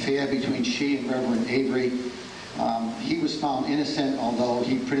an affair between she and Reverend Avery. He was found innocent, although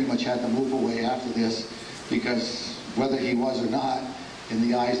he pretty much had to move away after this, because whether he was or not, in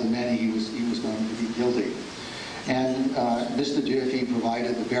the eyes of many, he was going to be guilty. And Mr. Durfee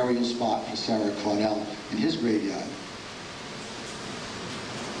provided the burial spot for Sarah Cornell in his graveyard.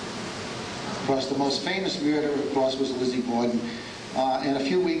 Of course, the most famous murder, of course, was Lizzie Borden. In a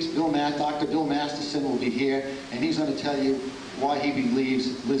few weeks, Dr. Bill Masterson will be here, and he's going to tell you why he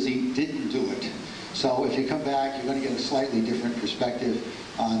believes Lizzie didn't do it. So if you come back, you're going to get a slightly different perspective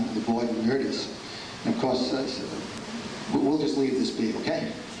on the Borden murders. And of course, we'll just leave this be,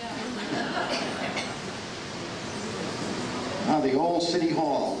 okay? Now, the old City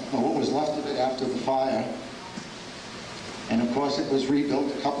Hall, or what was left of it after the fire, and of course it was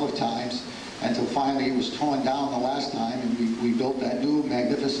rebuilt a couple of times until finally it was torn down the last time, and we built that new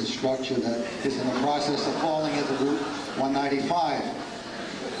magnificent structure that is in the process of falling into Route 195.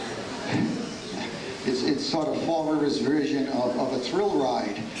 It's sort of Fall River's version of a thrill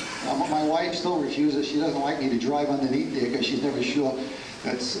ride. My wife still refuses. She doesn't like me to drive underneath there because she's never sure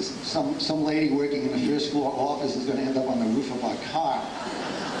that some lady working in the first floor office is going to end up on the roof of our car.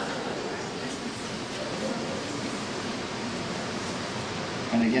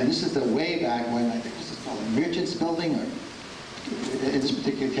 And again, this is the way back when, I think this is called a Merchants Building, or in this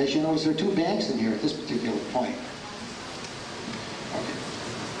particular case, you notice there are two banks in here at this particular point. Okay.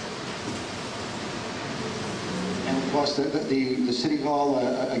 And of course, the City Hall,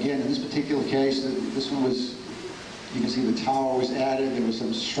 again, in this particular case, this one was, you can see the tower was added. There were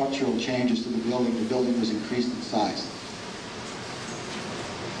some structural changes to the building. The building was increased in size.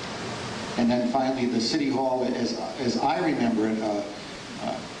 And then finally, the City Hall, as I remember it,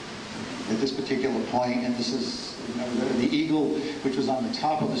 at this particular point, and this is, remember, the eagle, which was on the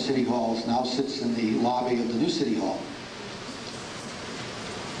top of the City Hall, now sits in the lobby of the new City Hall.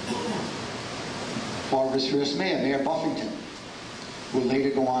 Fall River's first mayor, Mayor Buffington, would later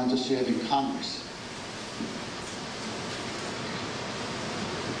go on to serve in Congress.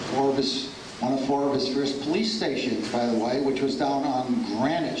 One of Fall River's first police stations, by the way, which was down on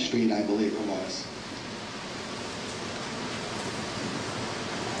Granite Street, I believe it was.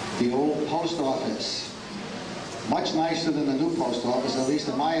 The old post office, much nicer than the new post office, at least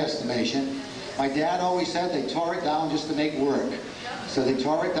in my estimation. My dad always said they tore it down just to make work. So they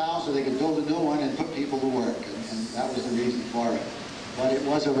tore it down so they could build a new one and put people to work. And that was the reason for it. But it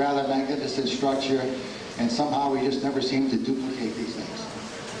was a rather magnificent structure, and somehow we just never seemed to duplicate these things.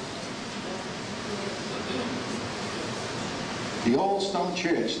 The old stone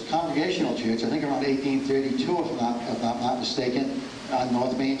church, the Congressional church, I think around 1832, if I'm not mistaken, on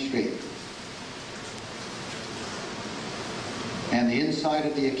North Main Street. And the inside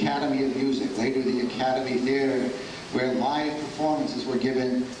of the Academy of Music, later the Academy Theater, where live performances were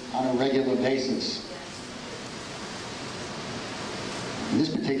given on a regular basis. In this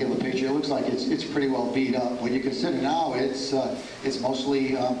particular picture, it looks like it's pretty well beat up. When you consider now, it's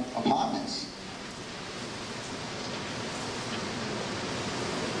mostly apartments.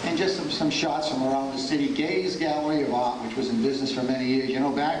 And just some shots from around the city. Gay's Gallery of Art, which was in business for many years. You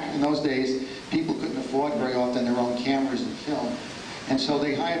know, back in those days, people couldn't afford very often their own cameras and film. And so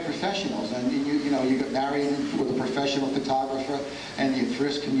they hired professionals. And you know, you got married with a professional photographer, and your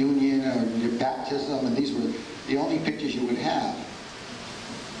first communion or your baptism, and these were the only pictures you would have.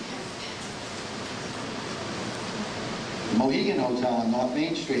 The Mohegan Hotel on North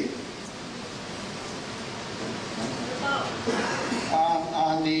Main Street.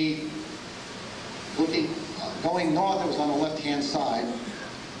 On the, going north, it was on the left-hand side.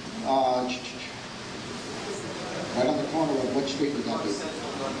 Right on the corner of what street would that be?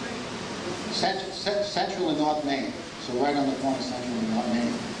 Central and North Main. So right on the corner of Central and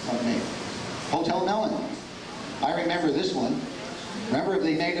North Main. Hotel Mellon. I remember this one. Remember,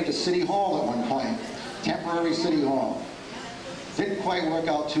 they made it a city hall at one point. Temporary city hall. Didn't quite work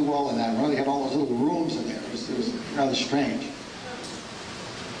out too well in that. Remember, they had all those little rooms in there. It was rather strange.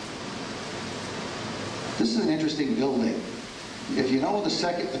 This is an interesting building. If you know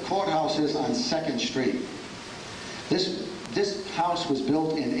the courthouse is on 2nd Street. This house was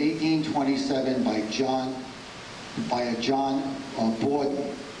built in 1827 by a John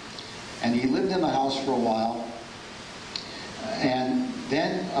Borden, and he lived in the house for a while, and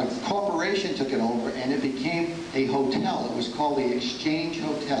then a corporation took it over and it became a hotel. It was called the Exchange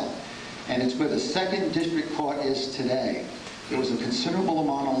Hotel, and it's where the 2nd District Court is today. There was a considerable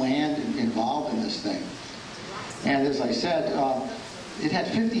amount of land involved in this thing, and as I said, it had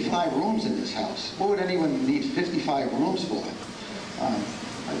 55 rooms in this house. What would anyone need 55 rooms for?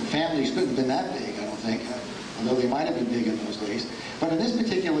 Families couldn't have been that big, I don't think, although they might have been big in those days. But in this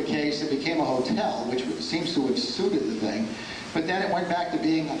particular case, it became a hotel, which seems to have suited the thing. But then it went back to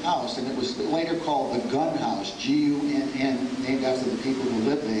being a house, and it was later called the Gun House, G-U-N-N, named after the people who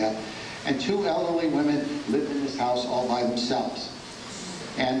lived there. And 2 elderly women lived in this house all by themselves.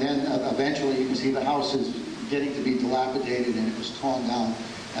 And then eventually you can see the house is getting to be dilapidated, and it was torn down,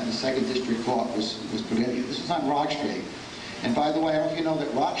 and the 2nd District Court was put in here. This was on Rock Street. And by the way, I don't know if you know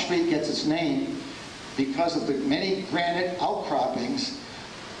that Rock Street gets its name because of the many granite outcroppings.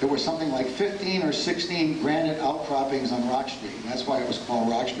 There were something like 15 or 16 granite outcroppings on Rock Street, and that's why it was called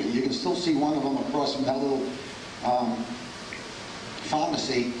Rock Street. You can still see one of them across from that little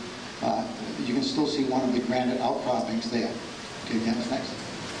pharmacy. You can still see one of the granite outcroppings there. Okay, Dennis, next.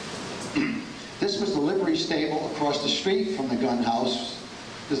 This was the livery stable across the street from the gun house.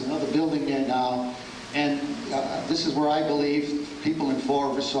 There's another building there now. And this is where I believe people in Fall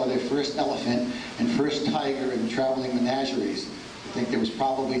River saw their first elephant and first tiger in traveling menageries. I think there was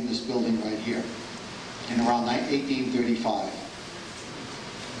probably in this building right here in around 1835.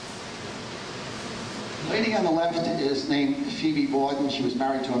 The lady on the left is named Phoebe Borden. She was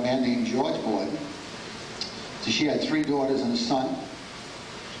married to a man named George Borden. So she had 3 daughters and a son.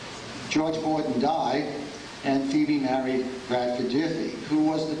 George Borden died, and Phoebe married Bradford Durfee, who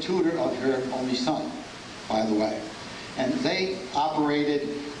was the tutor of her only son, by the way. And they operated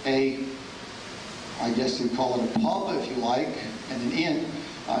I guess you'd call it a pub, if you like, and an inn,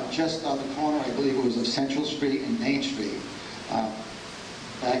 just on the corner, I believe it was of Central Street and Main Street,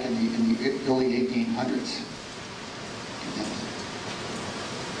 back in the early 1800s.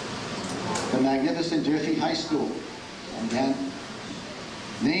 The magnificent Durfee High School, again,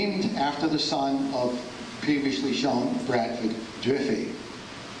 named after the son of previously shown Bradford Durfee,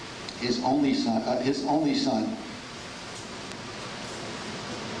 his only son.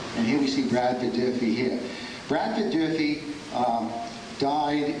 And here we see Bradford Durfee here. Bradford Durfee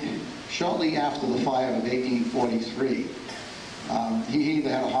died shortly after the fire of 1843. He either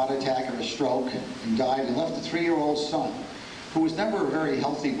had a heart attack or a stroke and died, and left a 3-year-old son who was never a very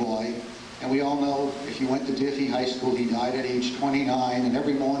healthy boy. And we all know, if you went to Durfee High School, he died at age 29, and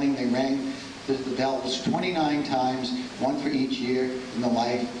every morning they rang the bells 29 times, one for each year in the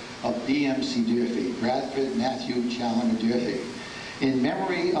life of BMC Durfee, Bradford Matthew Challoner Durfee. In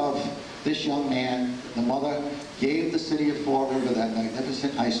memory of this young man, the mother gave the city of Fall River that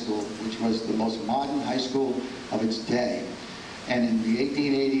magnificent high school, which was the most modern high school of its day. And in the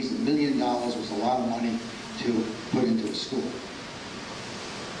 1880s, $1 million was a lot of money to put into a school.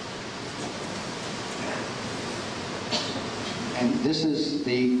 And this is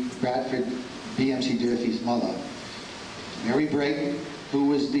the Bradford BMC Durfee's mother, Mary Brayton, who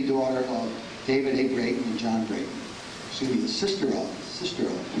was the daughter of David A. Brayton and John Brayton. Excuse me, the sister of,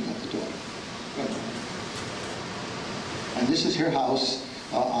 not the daughter. And this is her house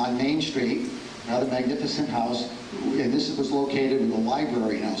on Main Street, another magnificent house, and this was located where the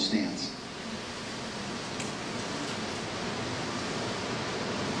library now stands.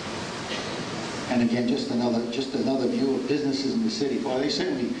 And again, just another view of businesses in the city. Boy, they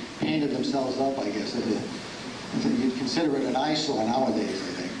certainly painted themselves up, I guess. You'd consider it an eyesore nowadays,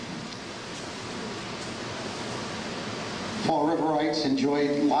 I think. Fall Riverites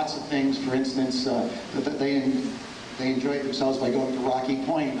enjoyed lots of things. For instance, they enjoyed themselves by going to Rocky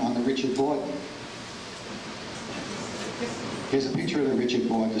Point on the Richard Borden. Here's a picture of the Richard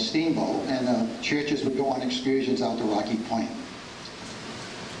Borden, the steamboat, and churches would go on excursions out to Rocky Point.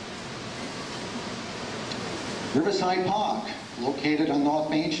 Riverside Park, located on North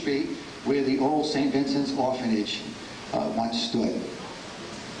Main Street, where the old St. Vincent's Orphanage once stood.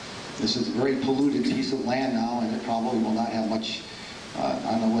 This is a very polluted piece of land now, and it probably will not have much, I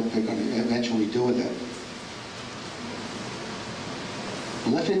don't know what they're going to eventually do with it.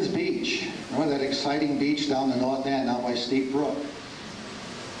 Liffin's Beach, remember that exciting beach down the north end, out by Steep Brook?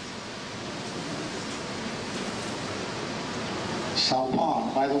 South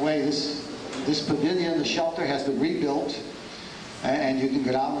Palm, by the way, this pavilion, the shelter, has been rebuilt and you can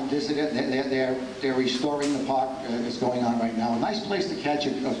go down and visit it. They're restoring the park. It's going on right now. A nice place to catch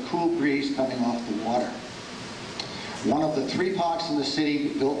a cool breeze coming off the water. One of the 3 parks in the city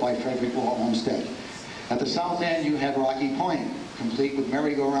built by Frederick Law Olmsted. At the south end, you had Rocky Point, complete with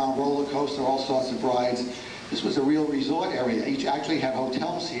merry-go-round, roller coaster, all sorts of rides. This was a real resort area. Each actually had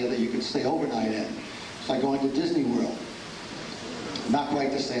hotels here that you could stay overnight in. It's like going to Disney World. Not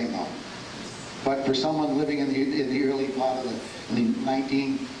quite the same though. But for someone living in the early part of the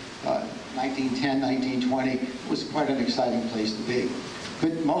 1910, 1920, it was quite an exciting place to be.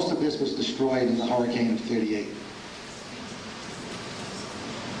 But most of this was destroyed in the hurricane of '38.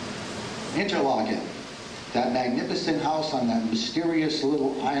 Interlaken, that magnificent house on that mysterious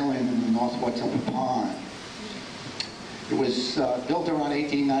little island in the northwest of the pond. It was built around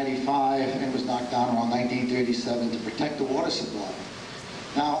 1895 and was knocked down around 1937 to protect the water supply.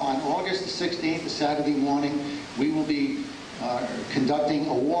 Now, on August the 16th, a Saturday morning, we will be conducting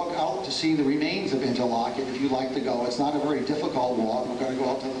a walk out to see the remains of Interlaken, if you'd like to go. It's not a very difficult walk. We're going to go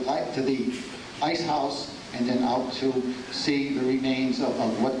out to the ice house and then out to see the remains of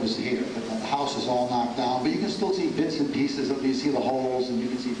what was here. The house is all knocked down, but you can still see bits and pieces of, you see the holes, and you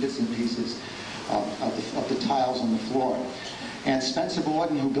can see bits and pieces of the tiles on the floor. And Spencer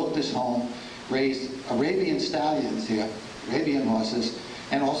Borden, who built this home, raised Arabian stallions here, Arabian horses,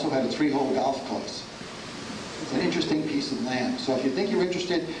 and also had a 3-hole golf course. It's an interesting piece of land. So if you think you're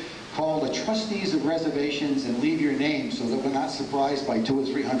interested, call the trustees of reservations and leave your name so that we're not surprised by 200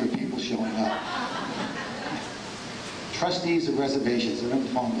 or 300 people showing up. Trustees of reservations, they're in the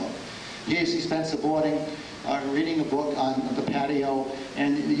phone book. Here you see Spencer Borden reading a book on the patio,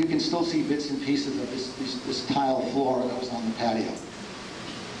 and you can still see bits and pieces of this tile floor that was on the patio.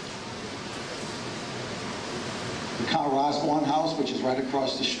 The Carl Osborne House, which is right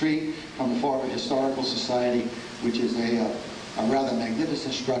across the street from the Fall River Historical Society, which is a rather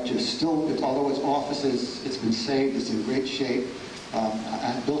magnificent structure. Still, although it's offices, it's been saved. It's in great shape.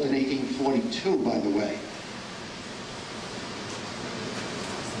 Built in 1842, by the way.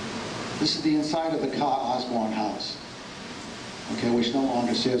 This is the inside of the Carl Osborne House, okay, which no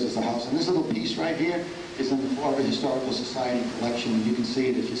longer serves as a house. And this little piece right here is in the Fall River Historical Society collection, and you can see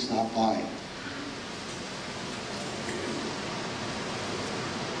it if you stop by.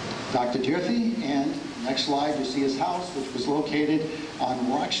 Dr. Durfee, and next slide you see his house, which was located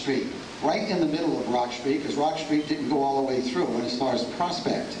on Rock Street, right in the middle of Rock Street, because Rock Street didn't go all the way through as far as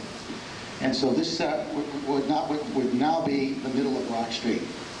Prospect. And so this would now be the middle of Rock Street.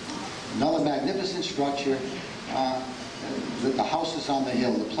 Another magnificent structure. The house is on the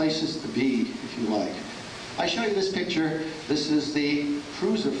hill, the places to be, if you like. I show you this picture. This is the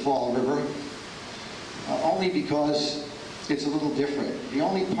cruise of Fall River, only because it's a little different. The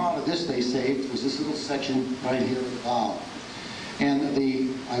only part of this they saved was this little section right here at the bow. And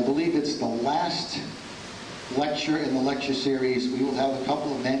I believe it's the last lecture in the lecture series. We will have a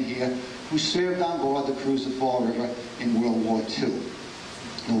couple of men here who served on board the cruise of Fall River in World War II.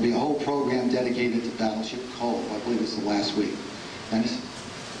 There will be a whole program dedicated to Battleship Cole. I believe it's the last week. Dennis?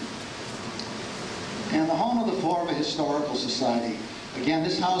 And the home of the Fall River Historical Society. Again,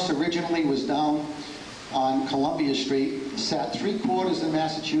 this house originally was down on Columbia Street, sat 3/4 in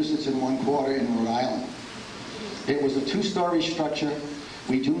Massachusetts and 1/4 in Rhode Island. It was a 2-story structure.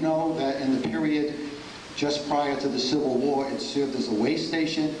 We do know that in the period just prior to the Civil War, it served as a way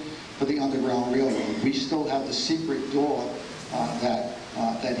station for the Underground Railroad. We still have the secret door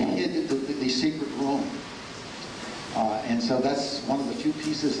that hid the secret room. And so that's one of the few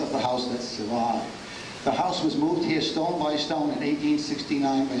pieces of the house that survived. The house was moved here stone by stone in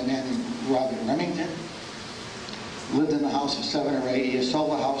 1869 by a man named Robert Remington. Lived in the house for 7 or 8 years.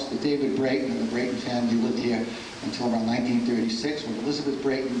 Sold the house to David Brayton, and the Brayton family lived here until around 1936 when Elizabeth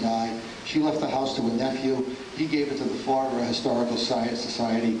Brayton died. She left the house to a nephew. He gave it to the Fall River Historical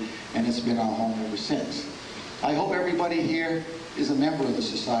Society, and it's been our home ever since. I hope everybody here is a member of the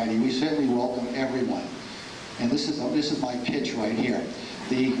society. We certainly welcome everyone. And this is my pitch right here.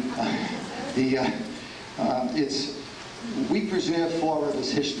 We preserve Fall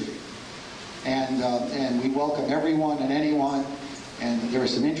River's history. And we welcome everyone and anyone, and there are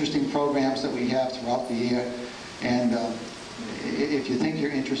some interesting programs that we have throughout the year. And if you think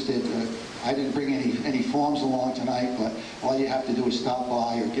you're interested, I didn't bring any forms along tonight, but all you have to do is stop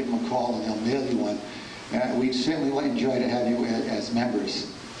by or give them a call and they'll mail you one. We'd certainly enjoy to have you as members.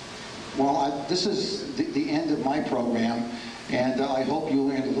 Well, this is the end of my program, and I hope you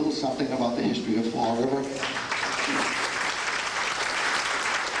learned a little something about the history of Fall River.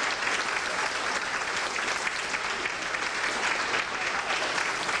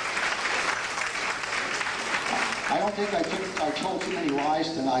 I don't think I told too many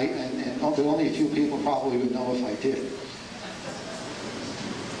lies tonight, and only a few people probably would know if I did.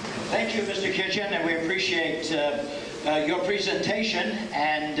 Thank you, Mr. Kitchen, and we appreciate your presentation,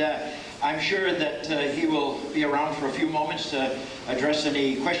 and I'm sure that he will be around for a few moments to address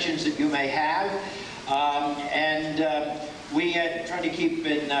any questions that you may have. We try to keep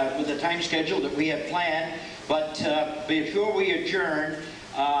in with the time schedule that we have planned, but before we adjourn,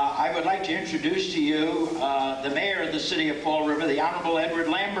 I would like to introduce to you the mayor of the city of Fall River, the Honorable Edward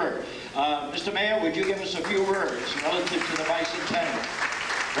Lambert. Mr. Mayor, would you give us a few words relative to the bicentennial?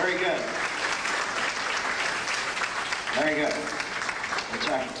 Very good. Very good. What's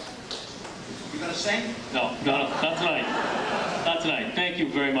that? You going to sing? No, not tonight. Not tonight. Thank you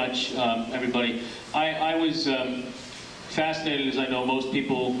very much, everybody. I was fascinated, as I know most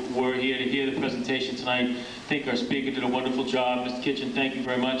people were here to hear the presentation tonight. I think our speaker did a wonderful job. Mr. Kitchen, thank you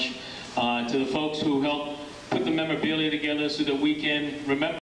very much. To the folks who helped put the memorabilia together so that we can remember